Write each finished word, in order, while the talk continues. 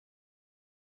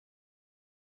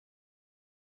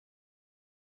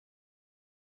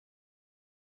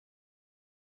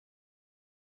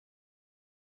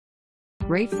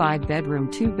Great 5-bedroom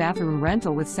 2-bathroom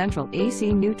rental with central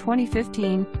AC new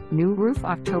 2015, new roof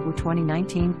October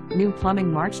 2019, new plumbing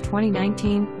March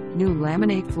 2019, new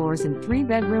laminate floors in 3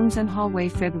 bedrooms and hallway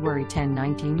February 10,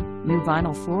 19, new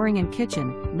vinyl flooring in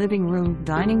kitchen, living room,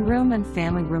 dining room and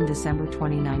family room December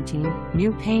 2019,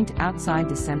 new paint outside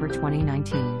December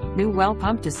 2019, new well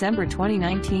pump December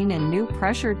 2019 and new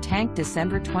pressure tank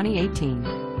December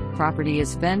 2018. Property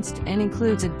is fenced and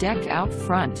includes a deck out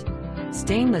front.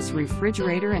 Stainless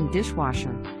refrigerator and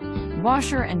dishwasher.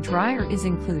 Washer and dryer is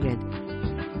included.